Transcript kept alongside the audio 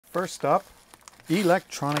First up,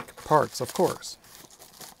 electronic parts, of course.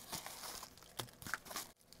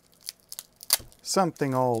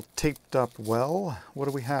 Something all taped up well. What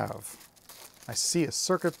do we have? I see a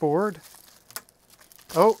circuit board.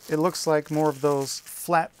 Oh, it looks like more of those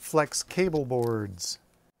flat flex cable boards.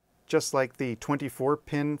 Just like the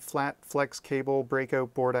 24-pin flat flex cable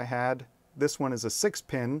breakout board I had, this one is a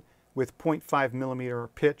 6-pin with 0.5mm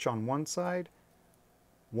pitch on one side,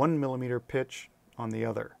 1mm pitch on the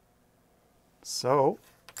other. So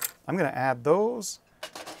I'm going to add those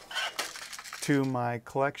to my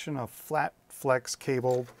collection of flat flex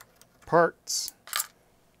cable parts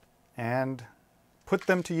and put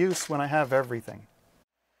them to use when I have everything.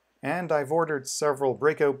 And I've ordered several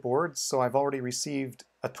breakout boards, so I've already received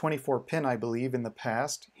a 24-pin, I believe, in the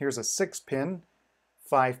past. Here's a 6-pin,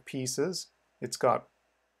 5 pieces. It's got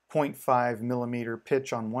 0.5mm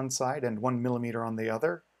pitch on one side and 1mm on the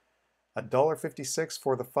other. $1.56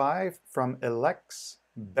 for the 5 from Elex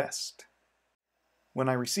Best. When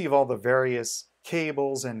I receive all the various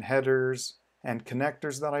cables and headers and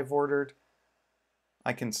connectors that I've ordered,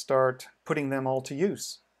 I can start putting them all to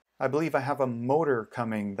use. I believe I have a motor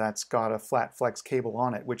coming that's got a flat flex cable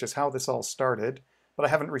on it, which is how this all started, but I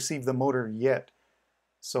haven't received the motor yet.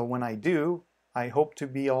 So when I do, I hope to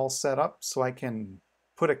be all set up so I can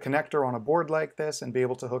put a connector on a board like this and be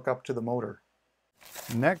able to hook up to the motor.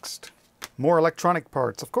 Next, more electronic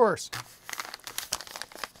parts, of course.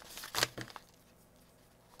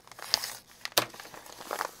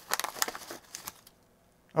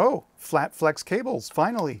 Oh, flat flex cables,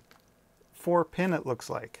 finally. 4-pin it looks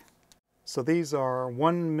like. So these are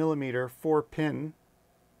 1mm 4-pin,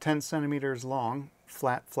 10 centimeters long,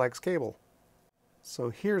 flat flex cable. So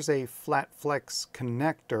here's a flat flex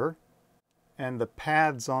connector, and the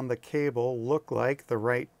pads on the cable look like the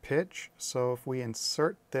right pitch. So if we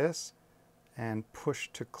insert this and push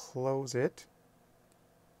to close it,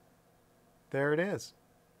 there it is.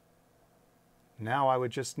 Now I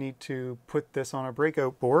would just need to put this on a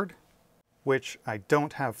breakout board, which I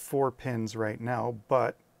don't have 4 pins right now,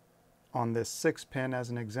 but on this 6-pin as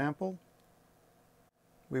an example,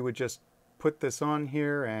 we would just put this on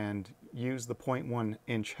here and use the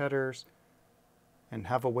 0.1-inch headers and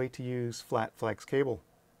have a way to use flat flex cable.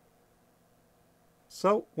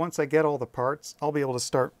 So once I get all the parts, I'll be able to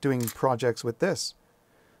start doing projects with this.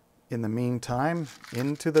 In the meantime,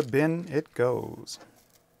 into the bin it goes.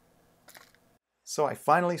 So I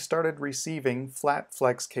finally started receiving flat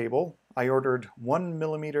flex cable. I ordered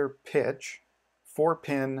 1mm pitch,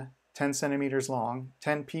 4-pin, 10 centimeters long,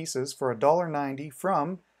 10 pieces for $1.90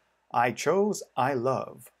 from I Chose, I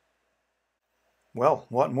Love. Well,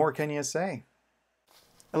 what more can you say?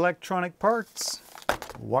 Electronic parts.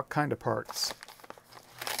 What kind of parts?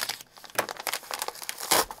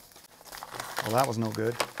 Well, that was no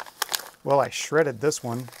good. Well, I shredded this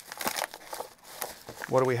one.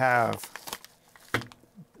 What do we have?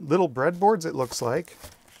 Little breadboards, it looks like.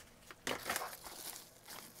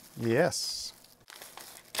 Yes.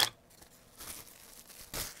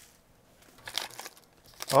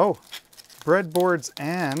 Oh, breadboards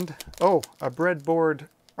and, oh, a breadboard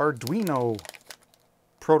Arduino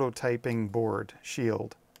prototyping board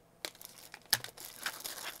shield.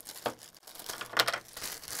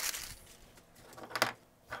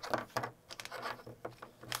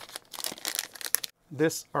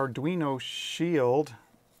 This Arduino shield,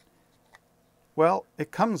 well,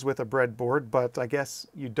 it comes with a breadboard, but I guess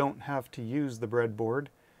you don't have to use the breadboard.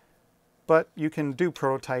 But you can do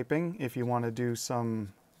prototyping if you want to do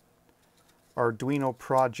some Arduino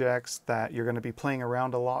projects that you're going to be playing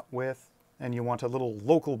around a lot with, and you want a little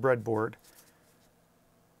local breadboard.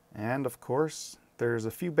 And of course, there's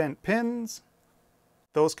a few bent pins.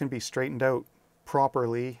 Those can be straightened out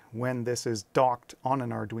properly when this is docked on an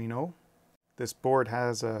Arduino. This board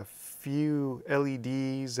has a few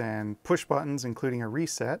LEDs and push buttons, including a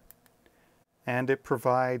reset, and it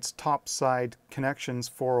provides top-side connections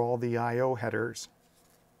for all the I/O headers.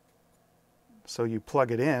 So you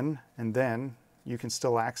plug it in, and then you can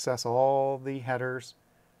still access all the headers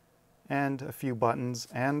and a few buttons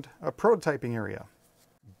and a prototyping area.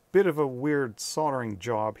 Bit of a weird soldering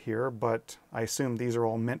job here, but I assume these are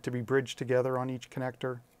all meant to be bridged together on each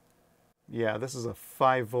connector. Yeah, this is a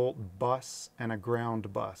 5-volt bus and a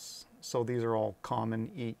ground bus, so these are all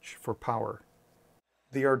common each for power.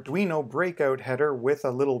 The Arduino breakout header with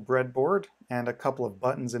a little breadboard and a couple of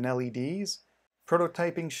buttons and LEDs.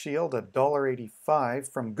 Prototyping shield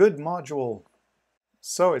 $1.85 from Good Module.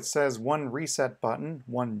 So it says 1 reset button,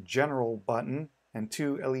 1 general button, and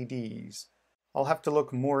 2 LEDs. I'll have to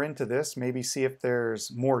look more into this, maybe see if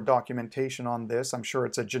there's more documentation on this. I'm sure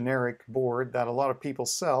it's a generic board that a lot of people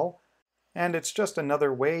sell, and it's just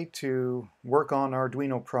another way to work on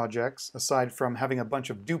Arduino projects aside from having a bunch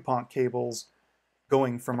of DuPont cables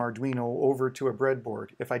going from Arduino over to a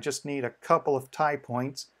breadboard. If I just need a couple of tie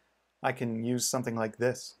points, I can use something like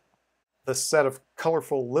this. The set of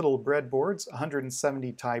colorful little breadboards,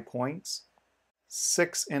 170 tie points,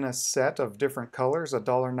 6 in a set of different colors,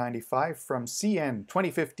 $1.95 from CN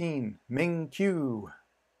 2015 Ming Q.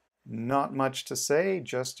 Not much to say,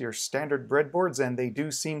 just your standard breadboards, and they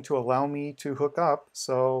do seem to allow me to hook up,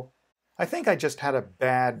 so I think I just had a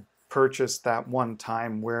bad purchase that one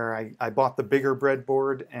time where I bought the bigger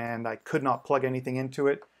breadboard and I could not plug anything into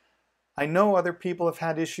it. I know other people have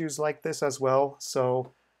had issues like this as well,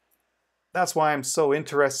 so that's why I'm so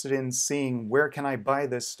interested in seeing where can I buy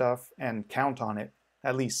this stuff and count on it,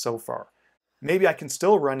 at least so far. Maybe I can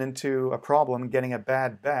still run into a problem getting a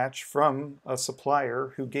bad batch from a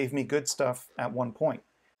supplier who gave me good stuff at one point.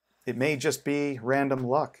 It may just be random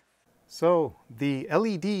luck. So, the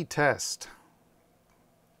LED test.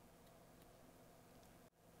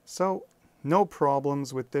 So, no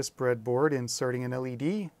problems with this breadboard inserting an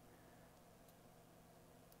LED.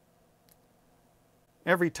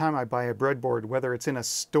 Every time I buy a breadboard, whether it's in a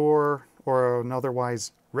store or an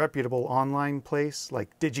otherwise reputable online place,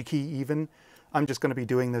 like DigiKey even, I'm just going to be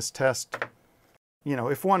doing this test. You know,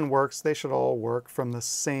 if one works, they should all work from the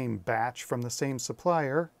same batch, from the same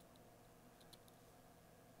supplier.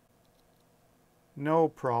 No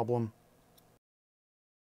problem.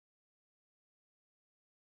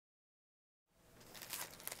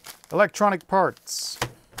 Electronic parts.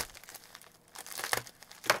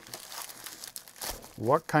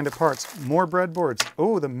 What kind of parts? More breadboards.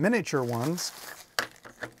 Oh, the miniature ones.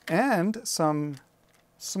 And some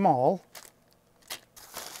small.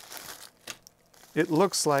 It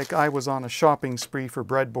looks like I was on a shopping spree for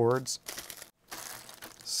breadboards.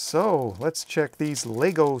 So, let's check these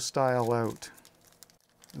Lego style out.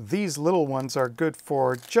 These little ones are good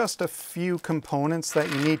for just a few components that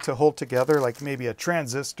you need to hold together, like maybe a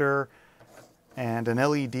transistor and an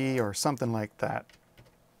LED or something like that.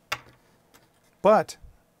 But,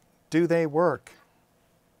 do they work?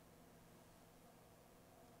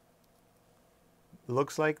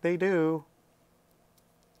 Looks like they do.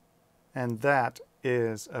 And that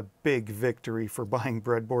is a big victory for buying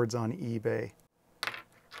breadboards on eBay.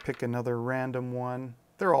 Pick another random one.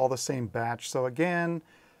 They're all the same batch, so again,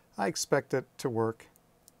 I expect it to work.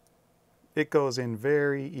 It goes in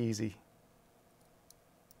very easy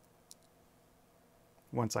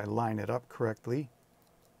once I line it up correctly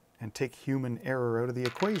and take human error out of the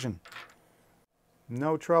equation.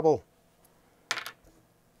 No trouble.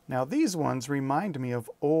 Now these ones remind me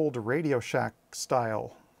of old Radio Shack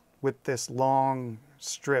style with this long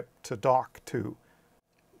strip to dock to.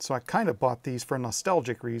 So I kind of bought these for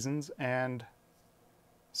nostalgic reasons, and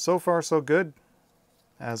so far so good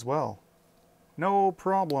as well. No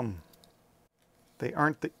problem. They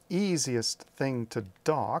aren't the easiest thing to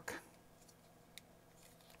dock,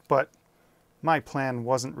 but my plan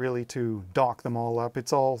wasn't really to dock them all up.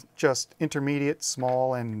 It's all just intermediate,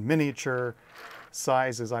 small, and miniature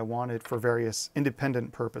sizes I wanted for various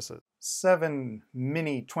independent purposes. 7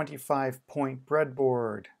 mini 25-point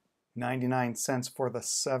breadboard, 99 cents for the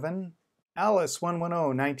 7. Alice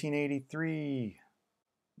 110, 1983.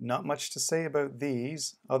 Not much to say about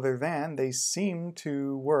these, other than they seem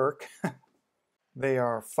to work. They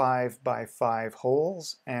are 5 by 5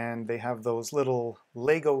 holes, and they have those little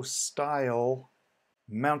Lego-style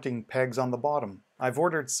mounting pegs on the bottom. I've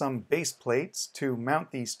ordered some base plates to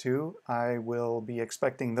mount these to. I will be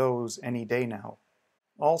expecting those any day now.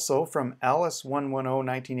 Also, from Alice 110,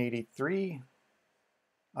 1983,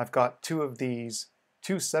 I've got 2 of these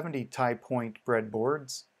 270 tie point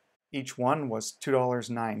breadboards. Each one was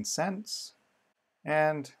 $2.09.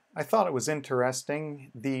 And I thought it was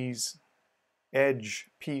interesting, these edge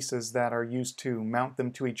pieces that are used to mount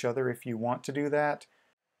them to each other if you want to do that.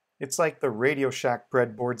 It's like the Radio Shack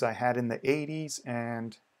breadboards I had in the 80s,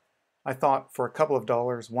 and I thought for a couple of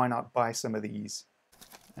dollars, why not buy some of these?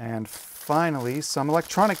 And finally, some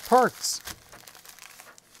electronic parts.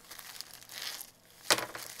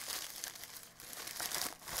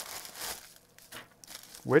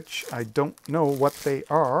 Which I don't know what they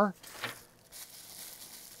are.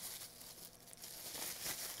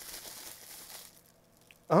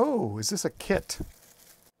 Oh, is this a kit?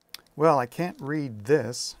 Well, I can't read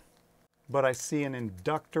this, but I see an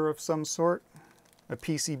inductor of some sort, a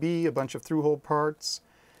PCB, a bunch of through-hole parts.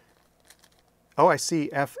 Oh, I see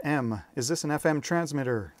FM. Is this an FM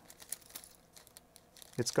transmitter?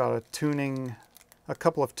 It's got a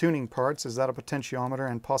couple of tuning parts. Is that a potentiometer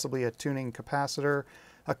and possibly a tuning capacitor?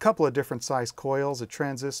 A couple of different size coils, a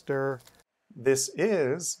transistor. This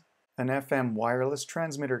is an FM wireless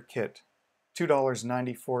transmitter kit.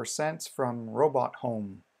 $2.94 from Robot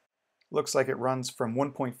Home. Looks like it runs from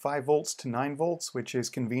 1.5 volts to 9 volts, which is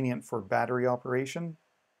convenient for battery operation.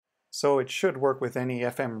 So it should work with any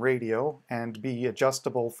FM radio and be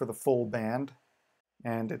adjustable for the full band.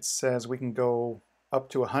 And it says we can go up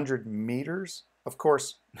to 100 meters. Of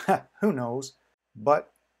course, who knows?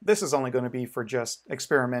 But this is only going to be for just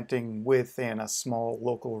experimenting within a small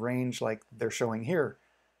local range like they're showing here.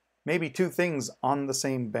 Maybe two things on the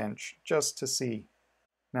same bench, just to see.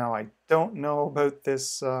 Now, I don't know about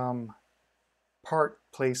this part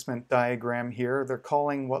placement diagram here. They're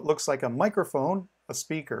calling what looks like a microphone a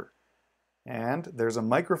speaker. And there's a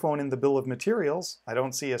microphone in the bill of materials. I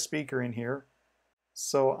don't see a speaker in here.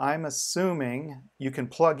 So I'm assuming you can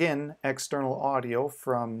plug in external audio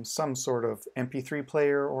from some sort of MP3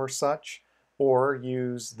 player or such, or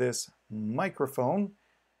use this microphone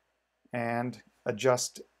and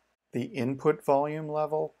adjust the input volume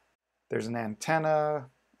level. There's an antenna,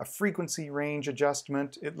 a frequency range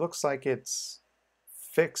adjustment. It looks like it's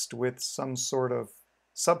fixed with some sort of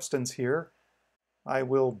substance here. I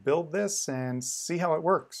will build this and see how it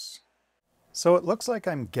works. So it looks like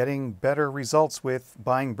I'm getting better results with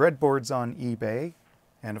buying breadboards on eBay.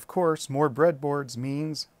 And of course, more breadboards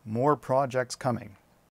means more projects coming.